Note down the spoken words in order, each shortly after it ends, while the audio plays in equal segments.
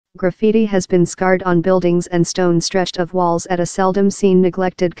Graffiti has been scarred on buildings and stone stretched of walls at a seldom seen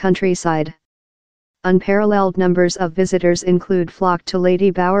neglected countryside. Unparalleled numbers of visitors flocked to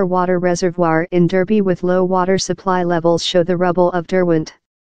Ladybower Water Reservoir in Derby with low water supply levels show the rubble of Derwent.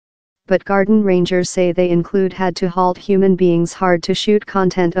 But garden rangers say they had to halt human beings hard to shoot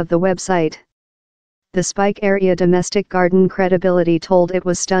content of the website. The Spike Area Domestic Garden Credibility told it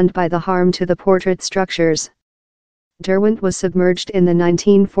was stunned by the harm to the portrait structures. Derwent was submerged in the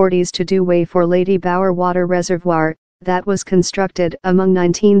 1940s to do way for Ladybower Water Reservoir, that was constructed among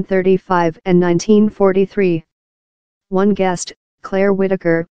 1935 and 1943. One guest, Claire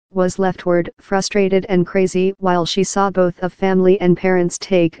Whitaker, was leftward, frustrated and crazy while she saw both of family and parents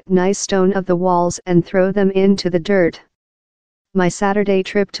take nice stone of the walls and throw them into the dirt. My Saturday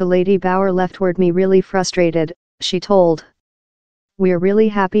trip to Ladybower leftward me really frustrated, she told. We're really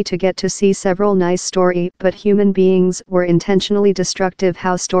happy to get to see several nice story but human beings were intentionally destructive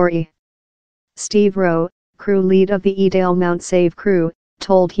how story. Steve Rowe, crew lead of the Edale Mount Save crew,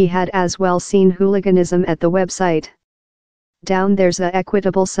 told he had as well seen hooliganism at the website. Down there's a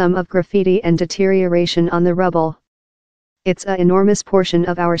equitable sum of graffiti and deterioration on the rubble. It's a enormous portion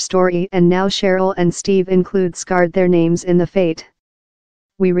of our story and now Cheryl and Steve scarred their names in the fate.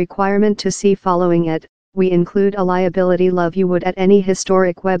 We requirement to see following it, we include a liability love you would at any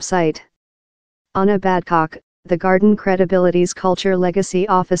historic website. Anna Badcock, the Garden Credibility's Culture Legacy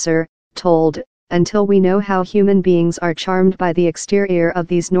Officer, told, until we know how human beings are charmed by the exterior of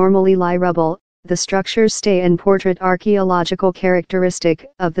these normally lie rubble, the structures stay in portrait archaeological characteristic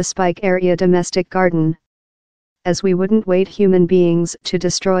of the Spike Area domestic garden. As we wouldn't wait human beings to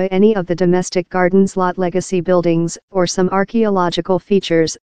destroy any of the domestic garden's lot legacy buildings or some archaeological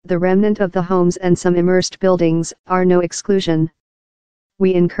features, the remnant of the homes and some immersed buildings are no exclusion.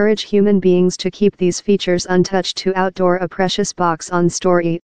 We encourage human beings to keep these features untouched to outdoor a precious box on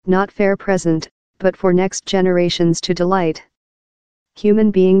story, not fair present, but for next generations to delight.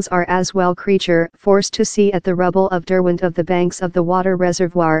 Human beings are as well creature forced to see at the rubble of Derwent of the banks of the water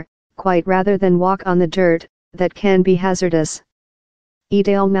reservoir, quite rather than walk on the dirt, that can be hazardous.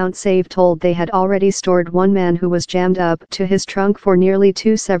 Edale Mount Save told they had already stored one man who was jammed up to his trunk for nearly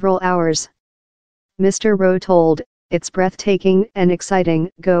several hours. Mr. Rowe told, it's breathtaking and exciting,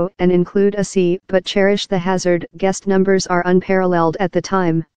 go and include a see but cherish the hazard, guest numbers are unparalleled at the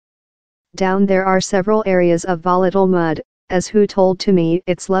time. Down there are several areas of volatile mud, as who told to me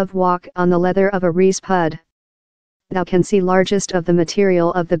it's love walk on the leather of a Reese pud. Thou can see largest of the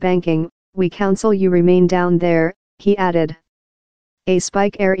material of the banking, we counsel you remain down there, he added. A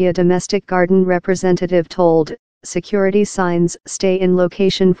Spike Area domestic garden representative told, security signs stay in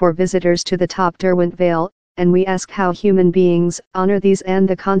location for visitors to the top Derwent Vale, and we ask how human beings honor these and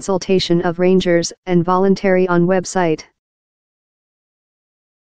the consultation of rangers and voluntary on website.